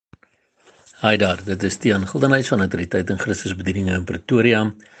Hi daar, dit is Tiaan Gildenhuys van Autoriteit in Christus Bedieninge in Pretoria.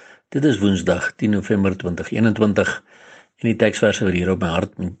 Dit is Woensdag 10 November 2021 en die teksverse wat hier op my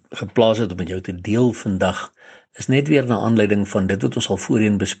hart geplaas het om met jou te deel vandag is net weer na aanleiding van dit wat ons al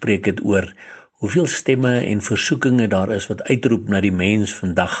voorheen bespreek het oor hoeveel stemme en versoekinge daar is wat uitroep na die mens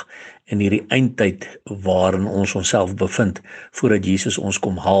vandag in hierdie eindtyd waarin ons onsself bevind voordat Jesus ons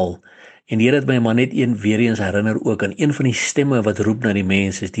kom haal. En die Here het my maar net weer eens herinner ook aan een van die stemme wat roep na die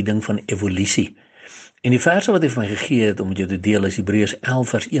mens is die ding van evolusie. En die verse wat hy vir my gegee het om met jou te deel is Hebreërs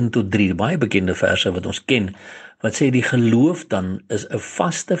 11 vers 1 tot 3, baie bekende verse wat ons ken, wat sê die geloof dan is 'n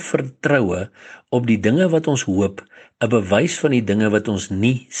vaste vertroue op die dinge wat ons hoop, 'n bewys van die dinge wat ons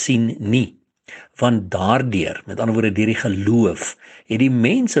nie sien nie. Want daardeur, met ander woorde deur die geloof, het die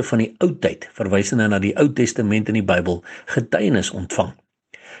mense van die ou tyd, verwysende na die Ou Testament in die Bybel, getuienis ontvang.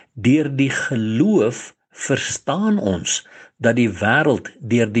 Deur die geloof verstaan ons dat die wêreld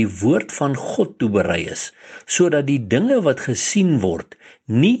deur die woord van God toeberei is, sodat die dinge wat gesien word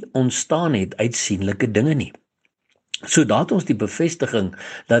nie ontstaan het uit sienlike dinge nie. Sodat ons die bevestiging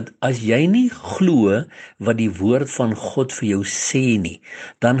dat as jy nie glo wat die woord van God vir jou sê nie,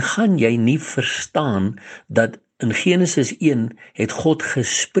 dan gaan jy nie verstaan dat in Genesis 1 het God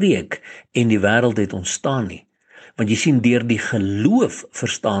gespreek en die wêreld het ontstaan nie. Want jy sien, deur die geloof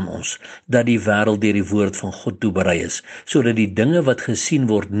verstaan ons dat die wêreld deur die woord van God toeberei is, sodat die dinge wat gesien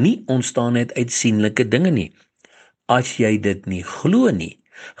word nie ontstaan het uit sienlike dinge nie. As jy dit nie glo nie,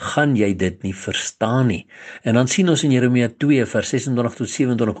 gaan jy dit nie verstaan nie. En dan sien ons in Jeremia 2 vers 26 tot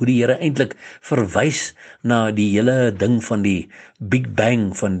 27 hoe die Here eintlik verwys na die hele ding van die Big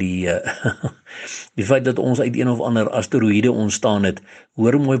Bang, van die die feit dat ons uit een of ander asteroïde ontstaan het.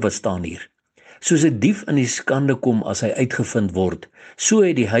 Hoor mooi wat staan hier. Soos 'n dief in die skande kom as hy uitgevind word, so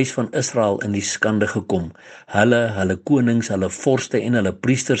het die huis van Israel in die skande gekom. Hulle konings, hulle vorste en hulle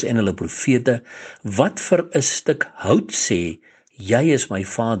priesters en hulle profete, wat vir 'n stuk hout sê, jy is my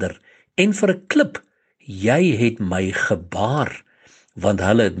vader, en vir 'n klip, jy het my gebaar, want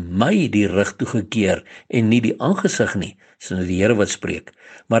hulle het my die rug toegekeer en nie die aangesig nie, so nou die Here wat spreek.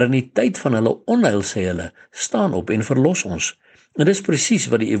 Maar in die tyd van hulle onheil sê hulle, staan op en verlos ons. En dis presies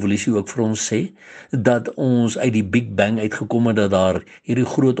wat die evolusie ook vir ons sê, dat ons uit die Big Bang uitgekom het, dat daar hierdie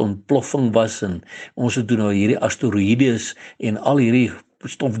groot ontploffing was en ons het toe nou hierdie asteroïdes en al hierdie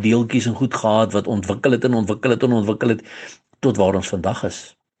stofdeeltjies en goed gehad wat ontwikkel het tot waar ons vandag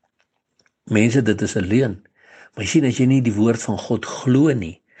is. Mense, dit is 'n leuen. Maar jy sien, as jy nie die woord van God glo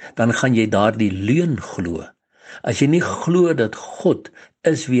nie, dan gaan jy daardie leuen glo. As jy nie glo dat God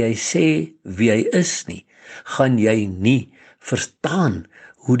is wie hy sê wie hy is nie, gaan jy nie verstaan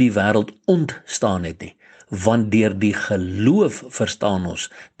hoe die wêreld ontstaan het nie, want deur die geloof verstaan ons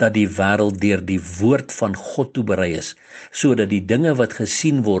dat die wêreld deur die woord van God toeberei is, sodat die dinge wat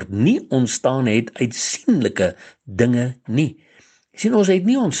gesien word nie ontstaan het uit sienlike dinge nie. Sien, ons het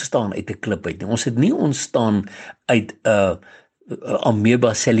nie ontstaan uit 'n klip uit nie, ons het nie ontstaan uit 'n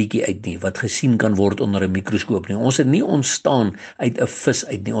ameba selletjie uit nie, wat gesien kan word onder 'n mikroskoop nie. Ons het nie ontstaan uit 'n vis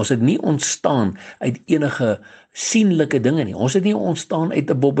uit nie. Ons het nie ontstaan uit enige sienlike dinge nie. Ons het nie ontstaan uit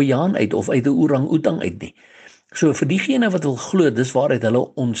 'n bobbejaan uit of uit 'n orang-oetang uit nie. So vir diegene wat wil glo, dis waaruit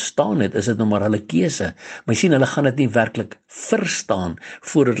hulle ontstaan het, is dit nou maar hulle keuse. Maar sien, hulle gaan dit nie werklik verstaan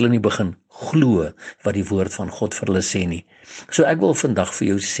voordat hulle nie begin glo wat die woord van God vir hulle sê nie. So ek wil vandag vir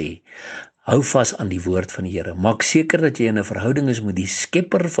jou sê, hou vas aan die woord van die Here. Maak seker dat jy in 'n verhouding is met die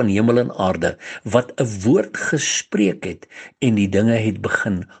skepper van hemel en aarde, wat 'n woord gespreek het en die dinge het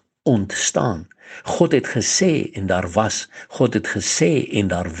begin ontstaan. God het gesê en daar was. God het gesê en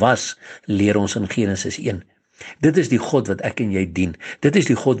daar was, leer ons in Genesis 1. Dit is die God wat ek en jy dien. Dit is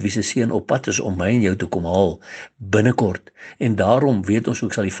die God wie se seun op pad is om my en jou te kom haal binnekort. En daarom weet ons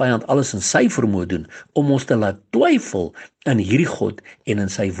ook sal die vyand alles in sy vermoë doen om ons te laat twyfel in hierdie God en in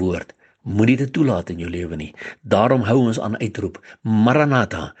sy woord. Moenie dit toelaat in jou lewe nie. Daarom hou ons aan uitroep,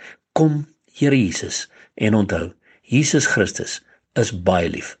 Maranatha, kom Here Jesus. En onthou, Jesus Christus is baie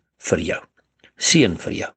lief vir jou. Seën vir jou.